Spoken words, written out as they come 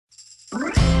Hey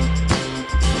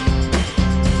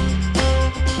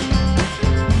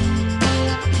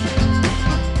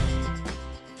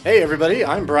everybody,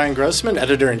 I'm Brian Grossman,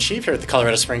 Editor-in-Chief here at the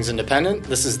Colorado Springs Independent.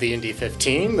 This is the Indy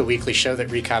 15, the weekly show that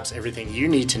recaps everything you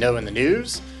need to know in the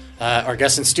news. Our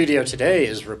guest in studio today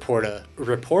is reporter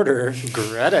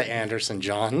Greta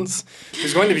Anderson-Johns,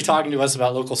 who's going to be talking to us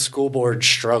about local school board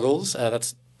struggles.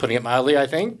 That's putting it mildly, I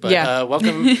think. But yeah.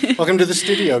 Welcome to the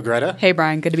studio, Greta. Hey,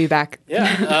 Brian. Good to be back.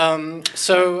 Yeah.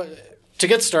 So to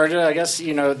get started, I guess,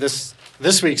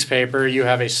 this week's paper, you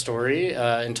have a story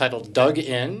entitled Dug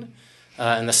In.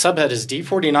 And the subhead is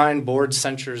D49 Board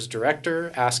Censures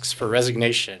Director Asks for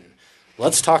Resignation.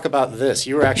 Let's talk about this.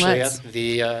 You were actually at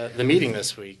the meeting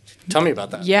this week. Tell me about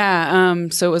that. Yeah.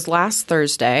 So it was last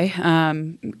Thursday.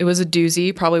 It was a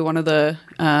doozy, probably one of the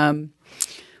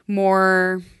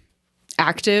more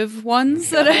active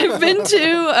ones that I've been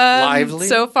to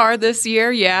so far this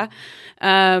year. Yeah.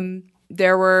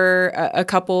 There were a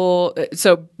couple.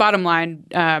 So bottom line,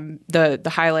 the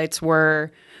highlights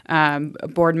were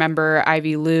board member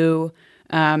Ivy Liu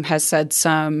has said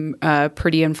some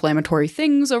pretty inflammatory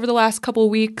things over the last couple of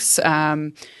weeks.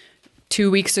 2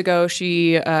 weeks ago,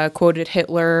 she quoted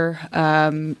Hitler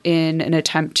in an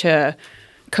attempt to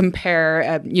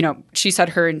compare, she said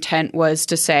her intent was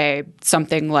to say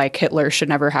something like Hitler should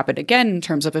never happen again in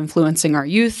terms of influencing our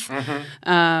youth.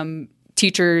 Mm-hmm.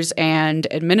 Teachers and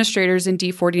administrators in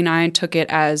D49 took it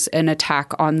as an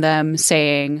attack on them,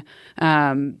 saying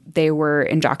they were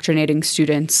indoctrinating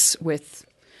students with,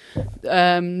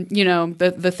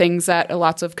 the things that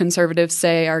lots of conservatives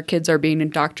say our kids are being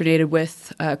indoctrinated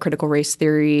with, critical race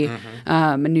theory.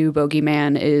 Mm-hmm. A new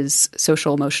bogeyman is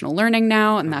social emotional learning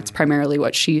now, and that's primarily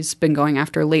what she's been going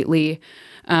after lately.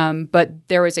 But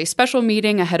there was a special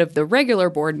meeting ahead of the regular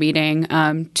board meeting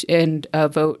and a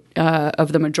vote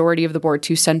of the majority of the board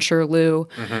to censure Liu.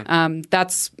 Mm-hmm.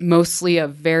 That's mostly a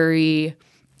very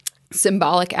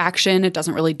symbolic action. It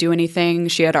doesn't really do anything.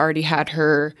 She had already had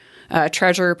her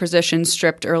treasurer position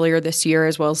stripped earlier this year,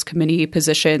 as well as committee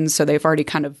positions. So they've already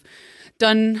kind of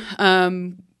done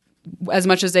as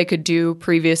much as they could do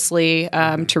previously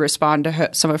to respond to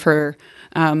some of her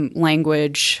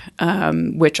language,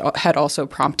 which had also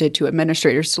prompted two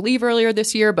administrators to leave earlier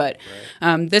this year. But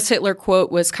this Hitler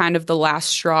quote was kind of the last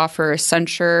straw for a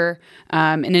censure.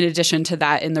 And in addition to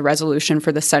that, in the resolution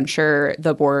for the censure,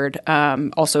 the board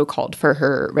also called for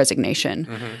her resignation.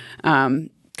 Mm-hmm.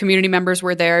 Community members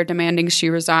were there demanding she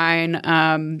resign.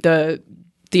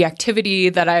 The activity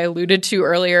that I alluded to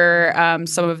earlier,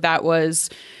 some of that was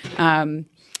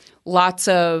lots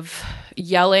of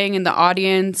yelling in the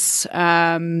audience,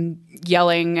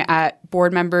 yelling at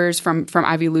board members from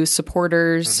Ivy Liu's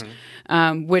supporters,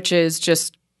 mm-hmm. Which is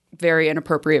just very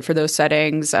inappropriate for those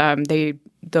settings.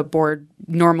 The board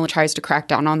normally tries to crack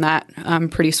down on that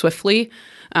pretty swiftly.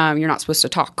 You're not supposed to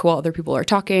talk while other people are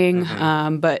talking.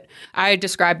 Mm-hmm. But I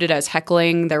described it as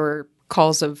heckling. There were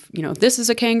calls of, this is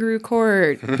a kangaroo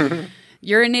court.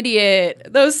 You're an idiot,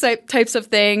 those types of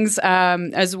things,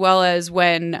 as well as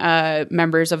when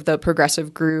members of the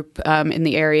progressive group in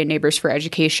the area, Neighbors for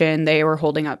Education, they were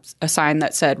holding up a sign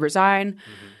that said resign.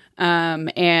 Mm-hmm.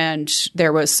 And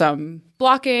there was some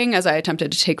blocking as I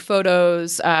attempted to take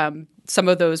photos. Some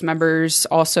of those members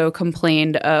also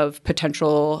complained of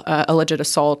potential alleged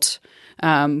assault.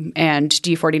 And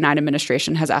D49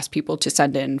 administration has asked people to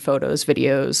send in photos,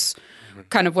 videos,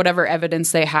 kind of whatever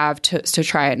evidence they have to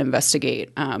try and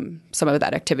investigate some of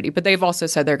that activity. But they've also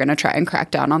said they're going to try and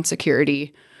crack down on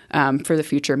security for the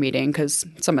future meeting because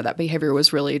some of that behavior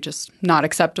was really just not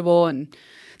acceptable and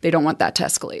they don't want that to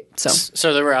escalate.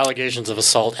 So there were allegations of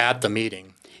assault at the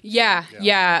meeting. Yeah.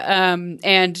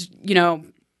 And,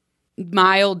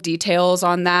 mild details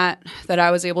on that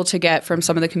I was able to get from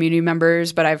some of the community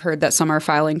members, but I've heard that some are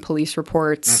filing police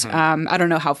reports. Mm-hmm. I don't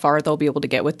know how far they'll be able to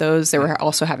get with those. They were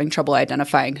also having trouble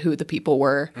identifying who the people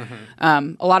were.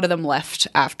 Mm-hmm. A lot of them left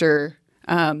after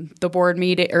the board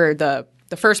meeting or the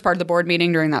first part of the board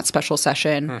meeting during that special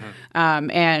session. Mm-hmm.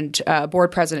 And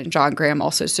board president John Graham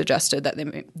also suggested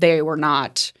that they were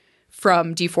not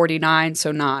from D49,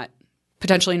 so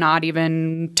potentially not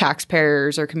even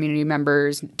taxpayers or community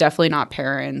members, definitely not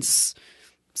parents.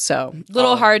 So a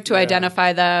little hard to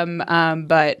identify them,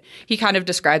 but he kind of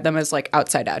described them as like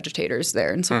outside agitators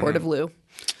there in support of Liu.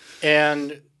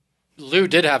 And Liu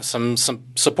did have some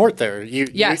support there.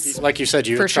 Yes. Like you said,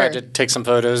 you tried to take some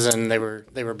photos and they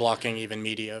were blocking even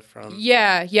media from.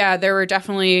 Yeah. There were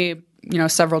definitely,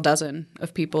 several dozen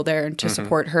of people there to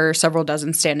support her, several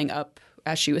dozen standing up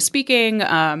as she was speaking.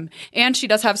 And she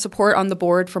does have support on the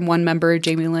board from one member,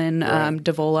 Jamie Lynn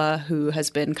Davola, who has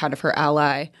been kind of her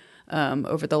ally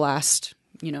over the last,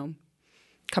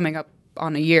 coming up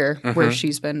on a year where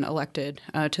she's been elected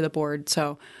to the board.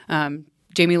 So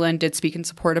Jamie Lynn did speak in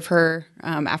support of her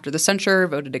after the censure,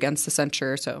 voted against the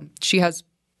censure. So she has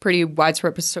pretty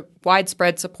widespread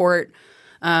support.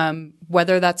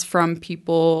 Whether that's from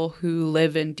people who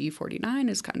live in D49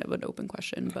 is kind of an open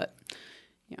question. But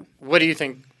yeah. What do you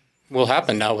think will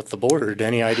happen now with the board?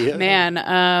 Any idea? Man,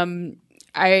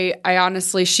 I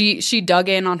honestly, she dug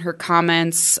in on her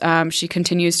comments. She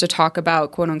continues to talk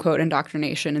about quote unquote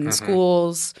indoctrination in the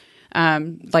schools.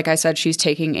 Like I said, she's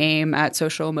taking aim at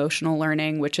social emotional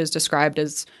learning, which is described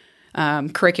as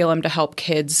curriculum to help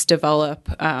kids develop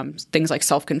things like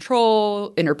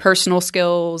self-control, interpersonal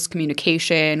skills,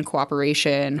 communication,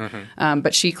 cooperation.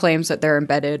 But she claims that they're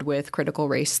embedded with critical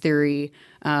race theory.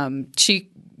 She,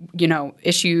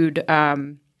 issued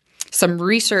some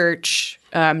research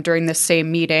during this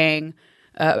same meeting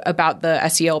about the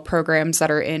SEL programs that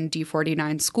are in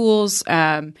D49 schools,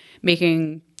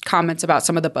 making comments about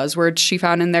some of the buzzwords she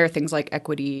found in there, things like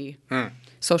equity,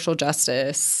 social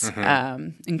justice,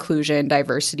 inclusion,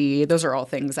 diversity. Those are all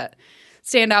things that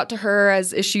stand out to her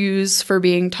as issues for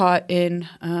being taught in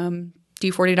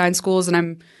D49 schools.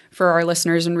 And for our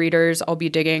listeners and readers, I'll be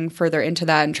digging further into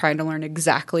that and trying to learn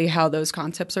exactly how those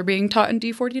concepts are being taught in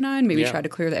D49. Maybe try to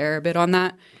clear the air a bit on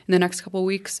that in the next couple of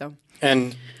weeks. So,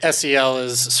 and SEL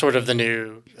is sort of the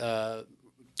new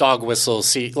dog whistle,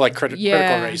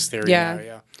 critical race theory.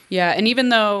 Yeah, and even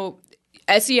though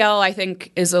SEL, I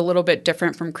think, is a little bit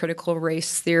different from critical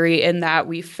race theory in that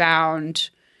we found,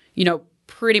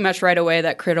 pretty much right away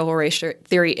that critical race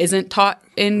theory isn't taught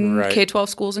in K-12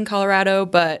 schools in Colorado,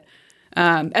 but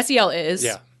SEL is.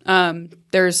 Yeah.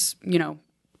 There's,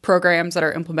 programs that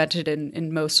are implemented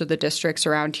in most of the districts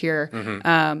around here,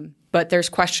 but there's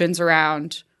questions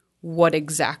around what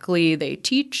exactly they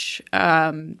teach.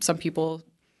 Some people,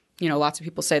 lots of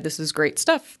people say this is great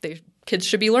stuff. Kids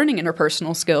should be learning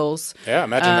interpersonal skills. Yeah,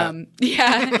 imagine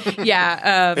that.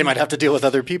 Yeah. They might have to deal with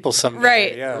other people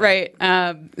someday. Right.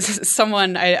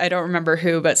 Someone, I don't remember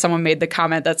who, but someone made the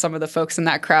comment that some of the folks in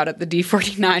that crowd at the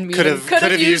D49 meeting could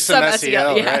have used some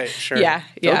SEL. Yeah. Right, sure. Yeah.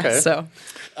 Okay. So.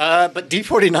 But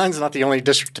D49 is not the only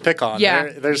district to pick on.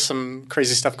 Yeah. There's some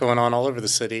crazy stuff going on all over the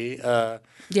city.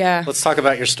 Yeah. Let's talk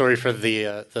about your story for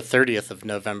the 30th of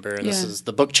November. And this is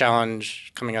the book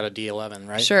challenge coming out of D11,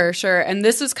 right? Sure. And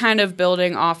this is kind of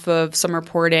building off of some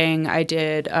reporting I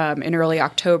did in early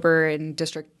October in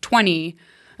District 20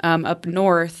 up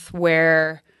north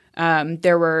where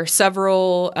there were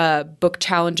several book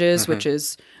challenges, which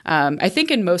is I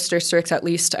think in most districts, at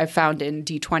least I've found in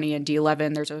D20 and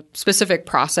D11, there's a specific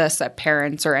process that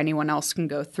parents or anyone else can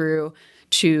go through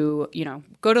to,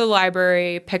 go to the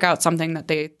library, pick out something that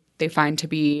they find to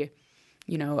be,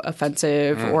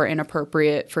 offensive or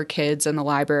inappropriate for kids in the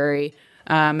library,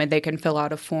 and they can fill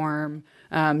out a form.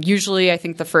 Usually, I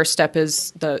think the first step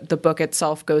is the book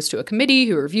itself goes to a committee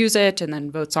who reviews it and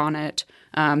then votes on it.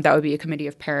 That would be a committee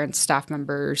of parents, staff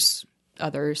members,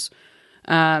 others.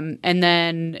 And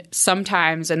then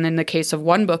sometimes, and in the case of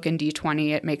one book in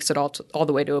D20, it makes it all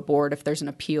the way to a board if there's an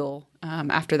appeal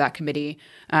after that committee.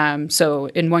 So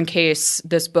in one case,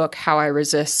 this book, How I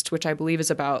Resist, which I believe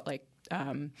is about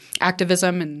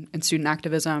activism and student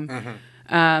activism,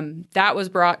 that was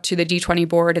brought to the D20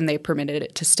 board and they permitted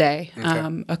it to stay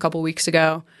a couple weeks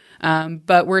ago.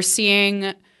 But we're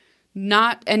seeing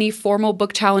not any formal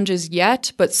book challenges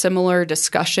yet, but similar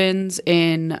discussions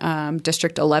in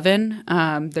District 11.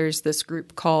 There's this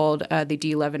group called the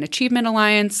D11 Achievement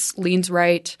Alliance, Leans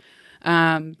Right.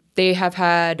 They have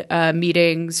had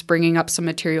meetings bringing up some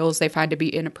materials they find to be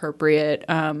inappropriate.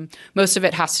 Most of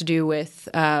it has to do with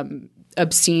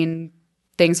obscene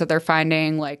things that they're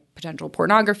finding, like potential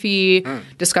pornography.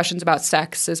 Discussions about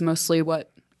sex is mostly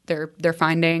what they're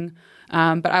finding.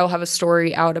 But I will have a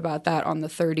story out about that on the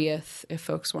 30th if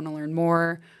folks want to learn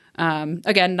more.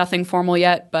 Again, nothing formal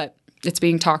yet, but it's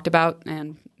being talked about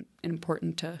and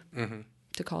important to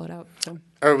call it out. So,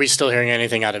 are we still hearing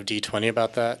anything out of D20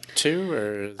 about that too,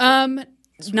 or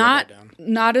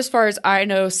not as far as I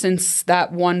know, since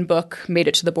that one book made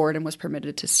it to the board and was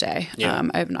permitted to stay. I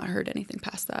have not heard anything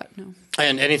past that. No.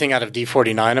 And anything out of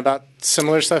D49 about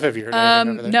similar stuff? Have you heard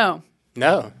anything over there?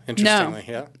 No. Interestingly,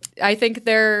 yeah. I think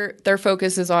their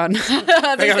focus is on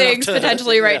other things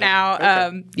potentially right now.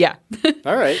 Okay.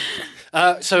 All right.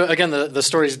 So again, the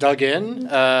story's dug in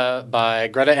by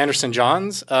Greta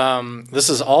Anderson-Johns. This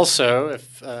is also,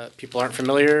 if people aren't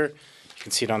familiar, you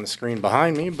can see it on the screen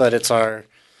behind me, but it's our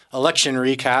election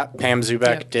recap. Pam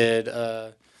Zubek did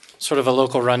sort of a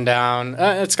local rundown.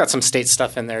 It's got some state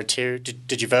stuff in there too.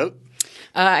 Did you vote?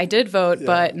 I did vote,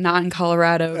 but not in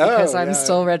Colorado because I'm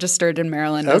still registered in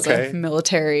Maryland as a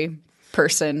military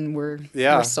person. We're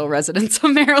still residents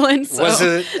of Maryland. So. Was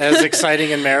it as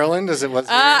exciting in Maryland as it was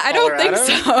here in Colorado? I don't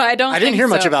think so. I didn't hear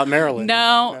much about Maryland.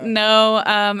 No.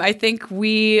 I think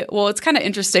it's kind of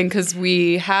interesting because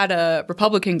we had a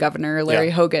Republican governor,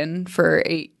 Larry Hogan, for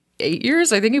 8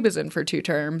 years. I think he was in for 2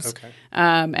 terms. Okay.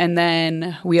 And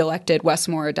then we elected Wes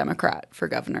Moore, a Democrat, for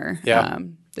governor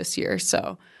this year.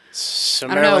 So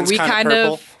I don't know. We kind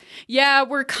of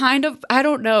we're kind of, I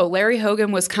don't know. Larry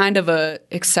Hogan was kind of a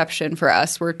exception for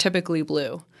us. We're typically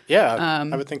blue. Yeah,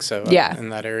 I would think so. In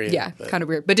that area. Yeah, kind of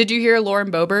weird. But did you hear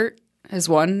Lauren Boebert has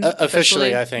won?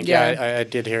 Officially, I think. Yeah, I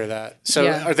did hear that. So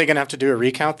are they going to have to do a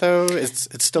recount, though? It's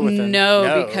still within.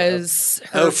 No, because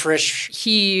Frisch.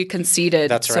 He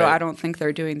conceded. That's right. So I don't think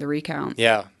they're doing the recount.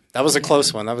 Yeah. That was a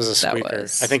close one. That was a squeaker.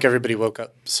 I think everybody woke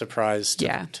up surprised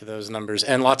to those numbers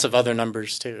and lots of other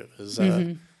numbers, too. It was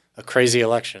a crazy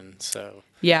election. So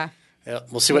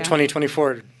we'll see what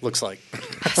 2024 looks like.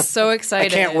 So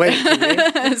excited. I can't wait.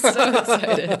 So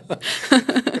excited.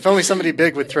 If only somebody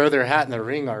big would throw their hat in the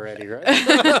ring already, right?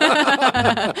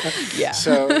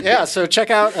 So check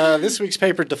out this week's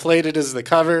paper. Deflated is the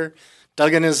cover.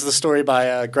 Duggan is the story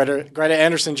by Greta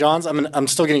Anderson-Johns. I'm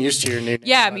still getting used to your name.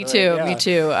 Yeah, me too. Me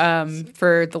too.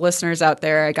 For the listeners out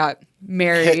there, I got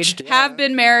married, have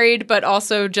been married, but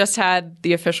also just had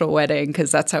the official wedding because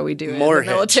that's how we do it in the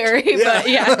military.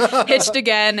 But hitched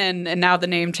again, and now the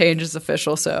name change is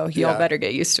official, so you all better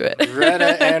get used to it.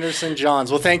 Greta Anderson-Johns.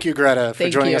 Well, thank you, Greta, for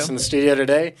joining us in the studio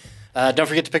today. Don't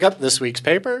forget to pick up this week's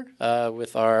paper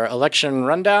with our election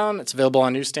rundown. It's available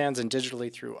on newsstands and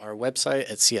digitally through our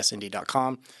website at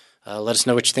csnd.com. Let us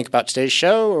know what you think about today's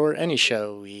show or any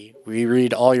show. We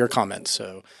read all your comments.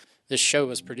 So this show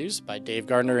was produced by Dave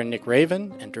Gardner and Nick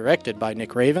Raven and directed by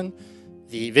Nick Raven.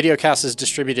 The videocast is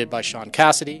distributed by Sean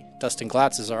Cassidy. Dustin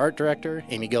Glatz is our art director.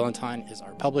 Amy Gillentine is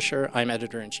our publisher. I'm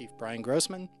editor-in-chief Brian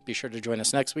Grossman. Be sure to join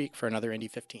us next week for another Indy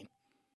 15.